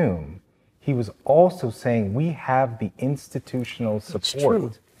presume he was also saying we have the institutional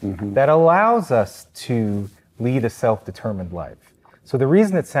support that allows us to lead a self-determined life. So the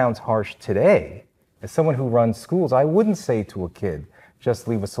reason it sounds harsh today, as someone who runs schools, I wouldn't say to a kid, just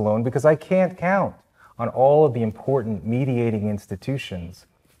leave us alone, because I can't count on all of the important mediating institutions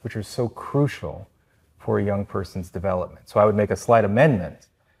which are so crucial for a young person's development. So I would make a slight amendment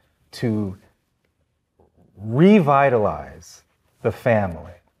to revitalize the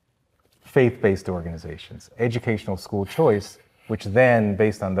family, faith-based organizations, educational school choice, which then,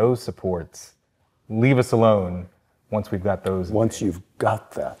 based on those supports, leave us alone once we've got those. Once you've got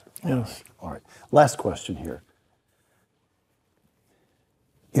that. Yes. All right. Last question here.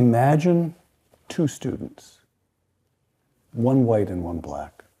 Imagine two students, one white and one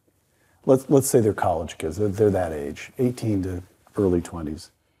black. Let's say they're college kids. They're that age, 18 to early 20s.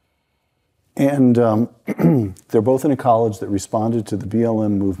 And they're both in a college that responded to the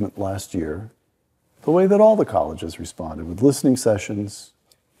BLM movement last year the way that all the colleges responded, with listening sessions,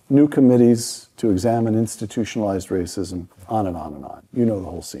 new committees to examine institutionalized racism, on and on and on. You know the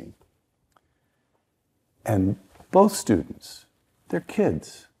whole scene. And both students, they're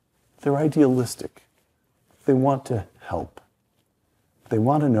kids. They're idealistic. They want to help. They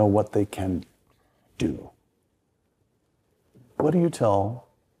want to know what they can do. What do you tell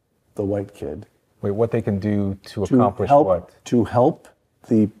the white kid? Wait, what they can do to accomplish help, what? To help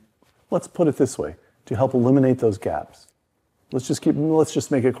let's put it this way, to help eliminate those gaps. Let's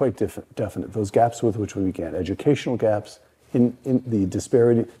just make it quite definite. Those gaps with which we began, educational gaps, in the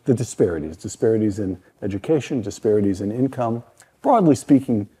disparities in education, disparities in income, broadly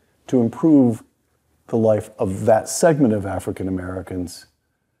speaking, to improve the life of that segment of African Americans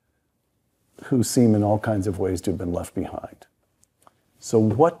who seem in all kinds of ways to have been left behind. So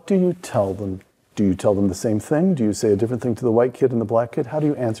what do you tell them? Do you tell them the same thing? Do you say a different thing to the white kid and the black kid? How do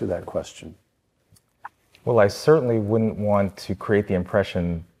you answer that question? Well, I certainly wouldn't want to create the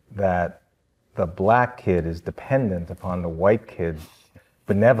impression that the black kid is dependent upon the white kid's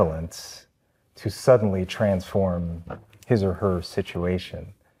benevolence to suddenly transform his or her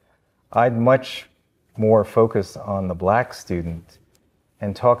situation. I'd much more focus on the black student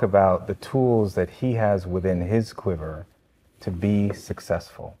and talk about the tools that he has within his quiver to be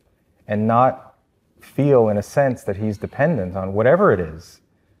successful, and not feel, in a sense, that he's dependent on whatever it is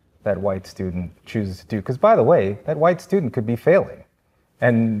that white student chooses to do. Because, by the way, that white student could be failing.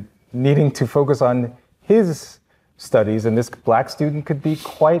 and needing to focus on his studies, and this black student could be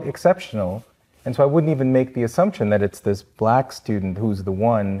quite exceptional. And so I wouldn't even make the assumption that it's this black student who's the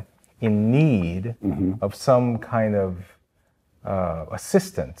one in need of some kind of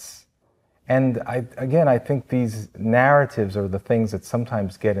assistance. And I think these narratives are the things that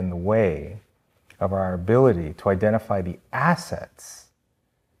sometimes get in the way of our ability to identify the assets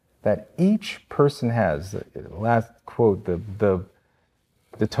that each person has. Last quote,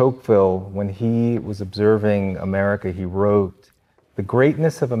 de Tocqueville, when he was observing America, he wrote, "The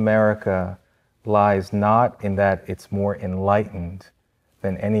greatness of America lies not in that it's more enlightened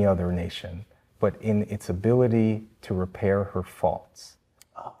than any other nation, but in its ability to repair her faults."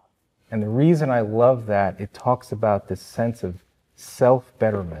 And the reason I love that, it talks about this sense of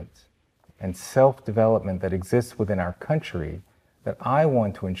self-betterment and self-development that exists within our country, that I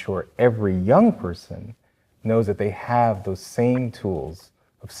want to ensure every young person knows that they have those same tools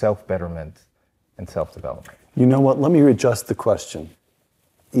of self-betterment and self-development. You know what? Let me readjust the question.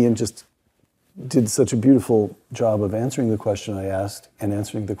 Ian just did such a beautiful job of answering the question I asked and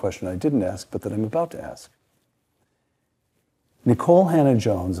answering the question I didn't ask, but that I'm about to ask. Nikole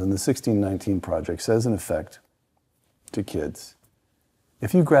Hannah-Jones in the 1619 Project says, in effect, to kids,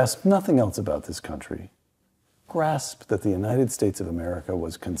 if you grasp nothing else about this country, grasp that the United States of America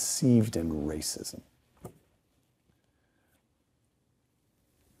was conceived in racism.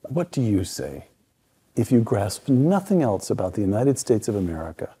 What do you say if you grasp nothing else about the United States of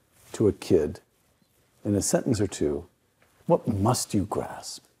America to a kid in a sentence or two? What must you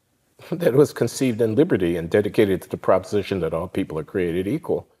grasp? That it was conceived in liberty and dedicated to the proposition that all people are created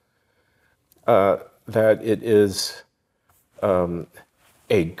equal. That it is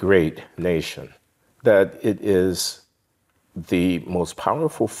a great nation. That it is the most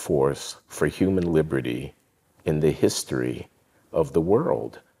powerful force for human liberty in the history of the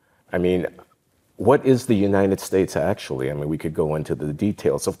world. I mean, what is the United States actually? I mean, we could go into the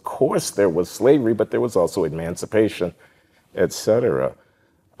details. Of course, there was slavery, but there was also emancipation, etc.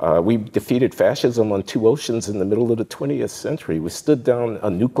 We defeated fascism on two oceans in the middle of the 20th century. We stood down a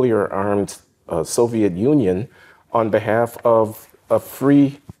nuclear-armed Soviet Union on behalf of a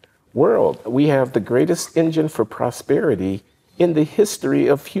free world. We have the greatest engine for prosperity in the history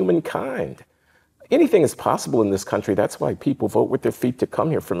of humankind. Anything is possible in this country. That's why people vote with their feet to come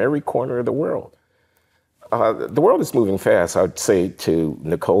here from every corner of the world. The world is moving fast. I'd say to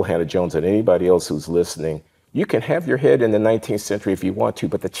Nikole Hannah-Jones and anybody else who's listening, you can have your head in the 19th century if you want to,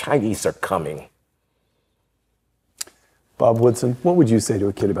 but the Chinese are coming. Bob Woodson, what would you say to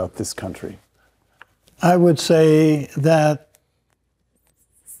a kid about this country? I would say that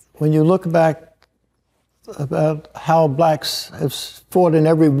when you look back about how blacks have fought in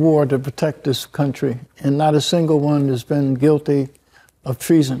every war to protect this country, and not a single one has been guilty of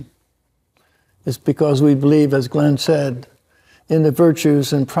treason, it's because we believe, as Glenn said, in the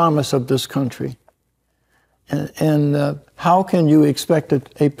virtues and promise of this country. And how can you expect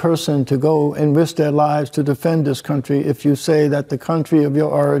a person to go and risk their lives to defend this country if you say that the country of your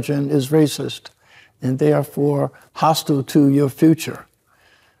origin is racist and therefore hostile to your future?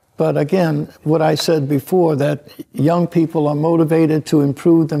 But again, what I said before, that young people are motivated to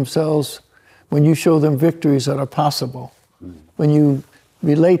improve themselves when you show them victories that are possible. When you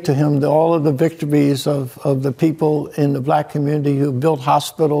relate to him all of the victories of the people in the black community who built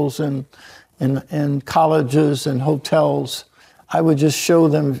hospitals and colleges and hotels, I would just show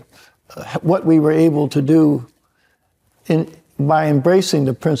them what we were able to do by embracing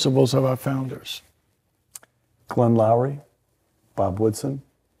the principles of our founders. Glenn Loury, Bob Woodson,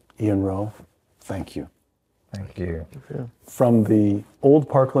 Ian Rowe, thank you. Thank you. From the Old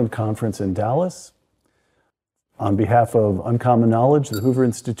Parkland Conference in Dallas, on behalf of Uncommon Knowledge, the Hoover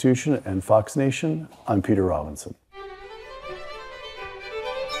Institution, and Fox Nation, I'm Peter Robinson.